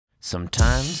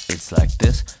Sometimes it's like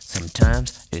this,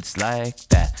 sometimes it's like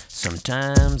that.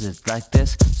 Sometimes it's like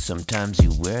this, sometimes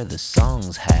you wear the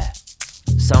song's hat.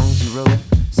 Songs you wrote,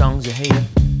 songs you hate,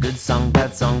 good song,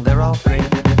 bad song, they're all great.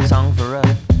 Song for up,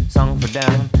 song for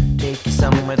down, take you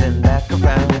somewhere then back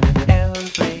around.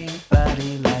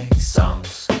 Everybody likes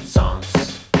songs, songs.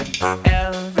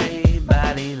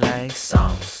 Everybody likes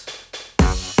songs.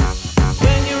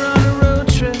 When you're on a road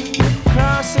trip,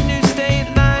 cross a new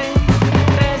state line,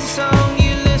 there's a song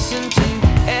you listen to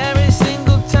every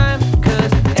single time.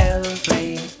 'Cause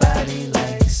everybody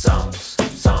likes songs,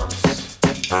 songs.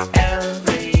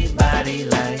 Everybody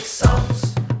likes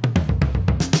songs.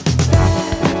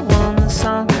 One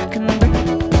song can bring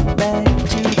you back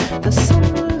to the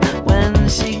summer when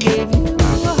she gave you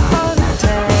a heart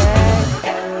attack.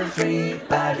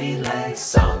 Everybody likes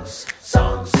songs,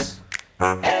 songs.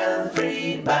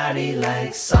 Everybody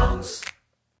likes songs.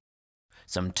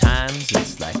 Sometimes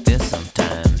it's like this,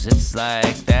 sometimes it's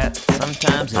like that.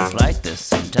 Sometimes it's like this,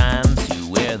 sometimes you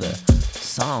wear the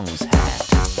song's hat.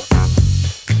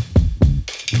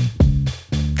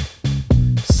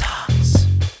 Songs. Songs.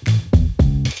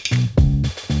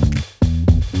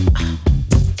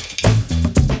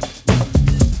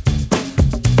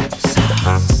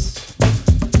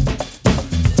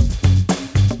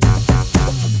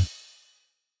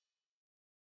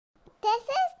 This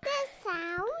is the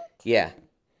sound. Yeah.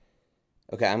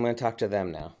 Okay, I'm going to talk to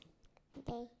them now.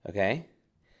 Okay. Okay?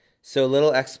 So,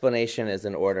 little explanation is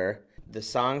in order. The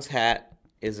Songs Hat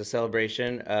is a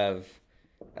celebration of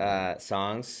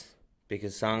songs,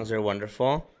 because songs are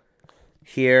wonderful.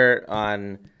 Here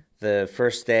on the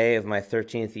first day of my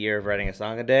 13th year of writing a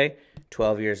song a day,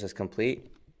 12 years is complete,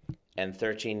 and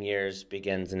 13 years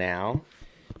begins now.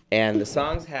 And the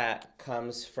Songs Hat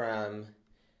comes from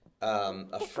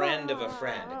a friend of a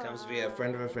friend. It comes via a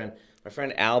friend of a friend. My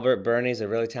friend Albert Burney is a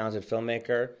really talented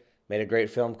filmmaker. Made a great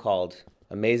film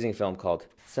amazing film called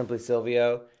Simply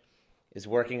Silvio. Is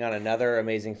working on another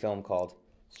amazing film called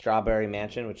Strawberry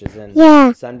Mansion, which is in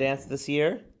Sundance this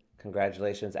year.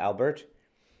 Congratulations, Albert.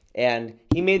 And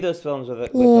he made those films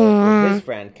with his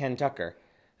friend Ken Tucker.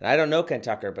 And I don't know Ken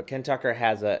Tucker, but Ken Tucker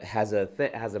has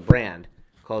a brand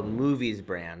called Movies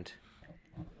Brand,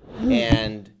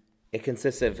 and it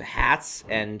consists of hats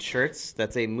and shirts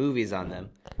that say movies on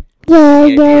them.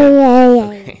 Yeah.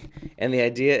 Okay. And the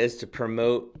idea is to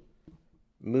promote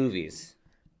movies.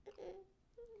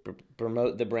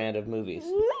 Promote the brand of movies.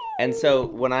 And so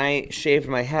when I shaved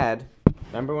my head,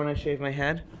 remember when I shaved my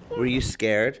head? Were you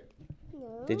scared?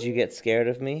 No. Did you get scared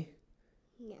of me?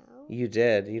 No. You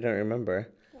did. You don't remember.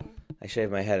 Yeah. I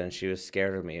shaved my head and she was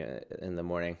scared of me in the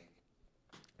morning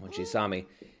when she saw me.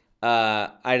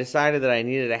 I decided that I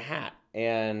needed a hat,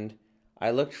 and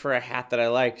I looked for a hat that I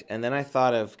liked, and then I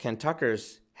thought of Ken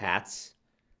Tucker's hats,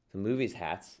 the movies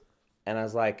hats, and I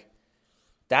was like,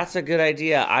 that's a good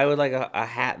idea. I would like a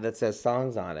hat that says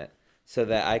songs on it so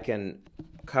that I can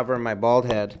cover my bald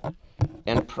head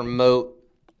and promote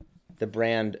the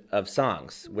brand of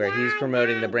songs. Where he's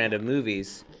promoting the brand of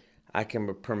movies, I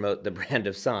can promote the brand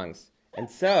of songs.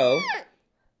 And so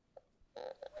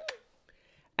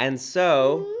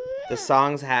the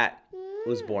Songs Hat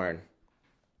was born.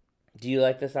 Do you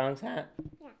like the Songs Hat?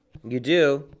 Yeah. You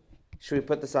do? Should we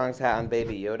put the Songs Hat on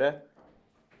Baby Yoda?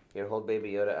 Here, hold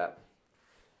Baby Yoda up.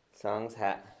 Songs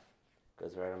Hat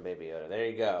goes right on Baby Yoda. There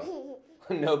you go.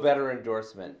 No better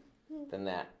endorsement than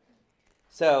that.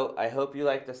 So, I hope you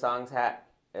like the Songs Hat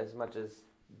as much as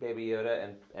Baby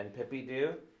Yoda and Pippi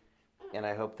do. And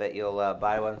I hope that you'll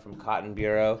buy one from Cotton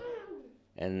Bureau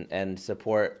and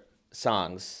support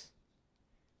songs.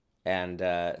 And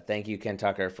thank you, Ken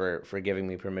Tucker, for giving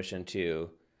me permission to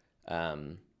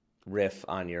riff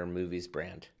on your movies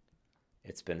brand.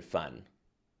 It's been fun.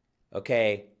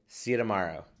 Okay, see you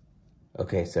tomorrow.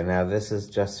 Okay, so now this is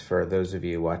just for those of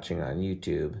you watching on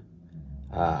YouTube.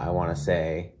 I want to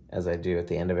say, as I do at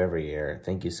the end of every year,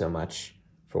 thank you so much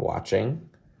for watching,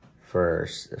 for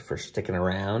sticking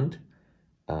around.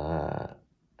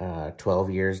 12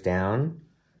 years down,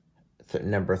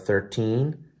 number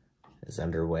 13 is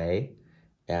underway.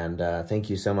 And thank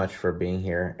you so much for being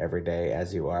here every day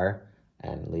as you are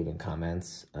and leaving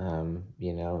comments.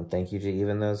 Thank you to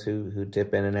even those who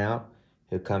dip in and out,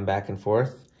 who come back and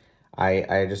forth.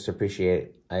 I just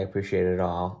appreciate it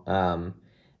all.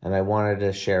 And I wanted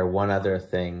to share one other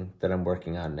thing that I'm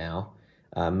working on now.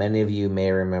 Many of you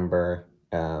may remember,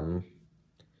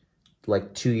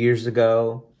 like 2 years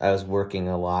ago, I was working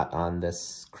a lot on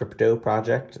this crypto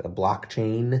project, a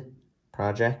blockchain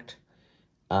project.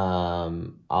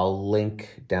 I'll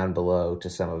link down below to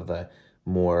some of the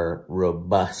more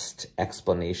robust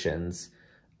explanations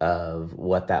of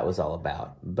what that was all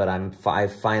about. But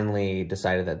I've finally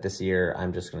decided that this year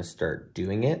I'm just going to start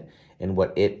doing it. And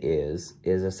what it is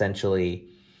essentially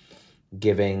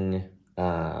making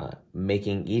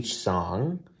each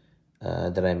song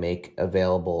that I make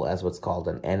available as what's called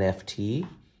an NFT,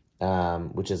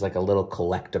 which is like a little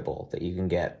collectible that you can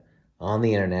get on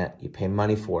the internet. You pay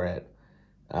money for it,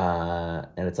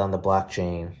 and it's on the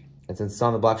blockchain. And since it's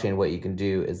on the blockchain, what you can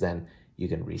do is then you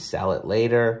can resell it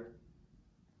later.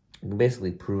 You can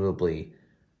basically prove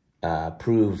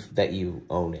that you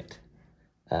own it.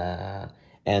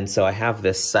 And so I have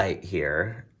this site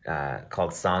here called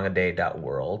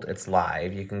songaday.world. It's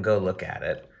live. You can go look at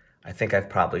it. I think I've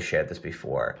probably shared this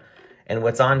before. And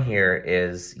what's on here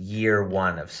is year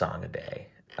one of Song a Day.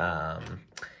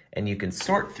 And you can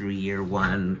sort through year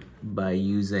one by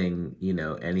using,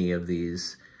 any of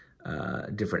these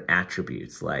different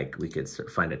attributes. Like we could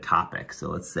find a topic. So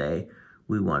let's say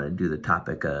we want to do the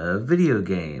topic of video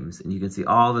games. And you can see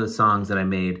all the songs that I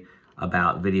made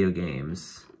about video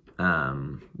games.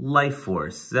 Life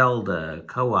Force, Zelda,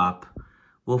 Co-op,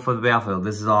 Wolf of the Battlefield.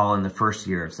 This is all in the first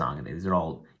year of Song a Day. These are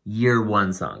all year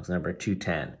one songs, number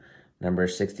 210, number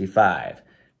 65,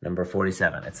 number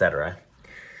 47, etc.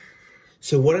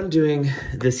 So what I'm doing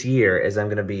this year is I'm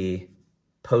going to be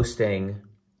posting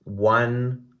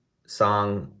one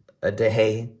song a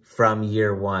day from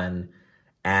year one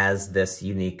as this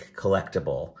unique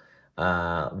collectible,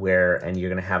 and you're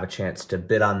going to have a chance to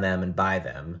bid on them and buy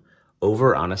them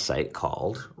over on a site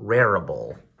called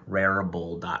Rarible,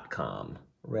 rarible.com,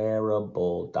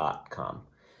 rarible.com.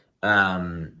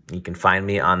 You can find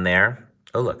me on there.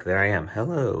 Oh, look, there I am.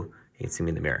 Hello. You can see me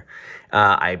in the mirror.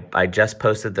 I just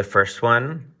posted the first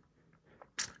one.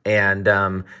 And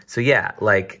so, yeah,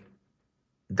 like,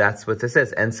 that's what this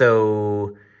is. And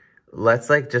so let's,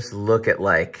 just look at,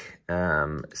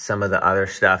 some of the other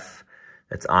stuff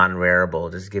that's on Rarible,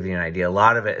 just to give you an idea. A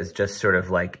lot of it is just sort of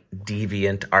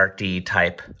deviant arty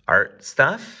type art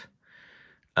stuff.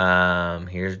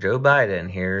 Here's Joe Biden,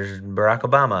 here's Barack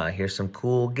Obama, here's some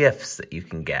cool gifts that you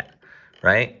can get,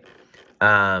 right?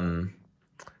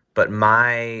 But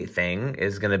my thing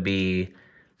is gonna be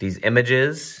these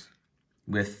images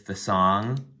with the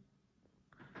song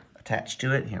attached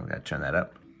to it. Here, we gotta turn that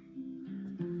up.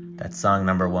 That's song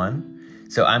number 1.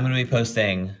 So I'm gonna be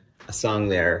posting a song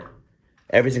there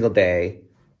every single day,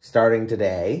 starting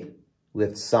today,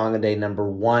 with Song a Day number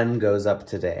 1 goes up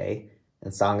today,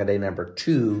 and Song a Day number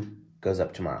 2 goes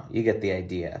up tomorrow. You get the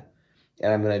idea.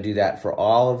 And I'm going to do that for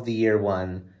all of the year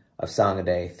 1 of Song a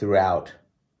Day throughout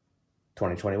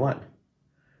 2021.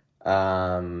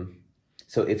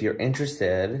 So if you're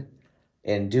interested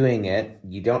in doing it,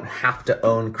 you don't have to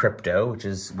own crypto, which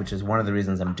is one of the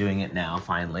reasons I'm doing it now,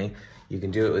 finally. You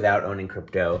can do it without owning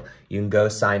crypto. You can go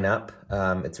sign up.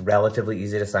 It's relatively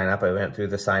easy to sign up. I went through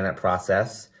the sign up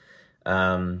process.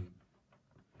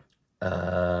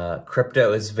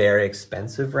 Crypto is very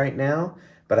expensive right now,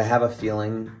 but I have a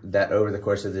feeling that over the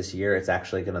course of this year, it's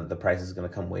actually the price is gonna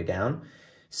come way down.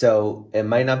 So it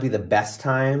might not be the best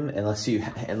time unless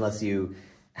you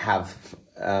have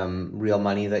real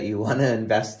money that you want to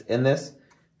invest in this.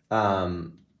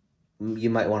 You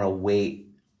might want to wait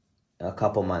a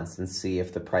couple months and see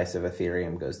if the price of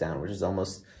Ethereum goes down, which is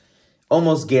almost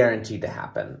guaranteed to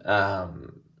happen.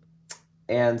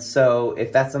 And so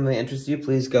if that's something that interests you,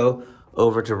 please go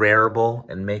over to Rarible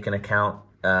and make an account.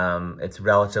 It's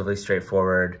relatively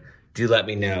straightforward. Do let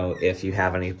me know if you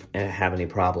have any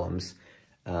problems,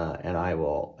 and I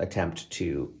will attempt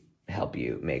to help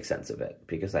you make sense of it,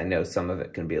 because I know some of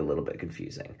it can be a little bit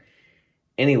confusing.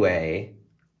 Anyway,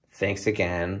 thanks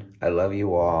again. I love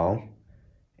you all.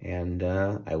 And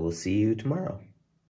I will see you tomorrow.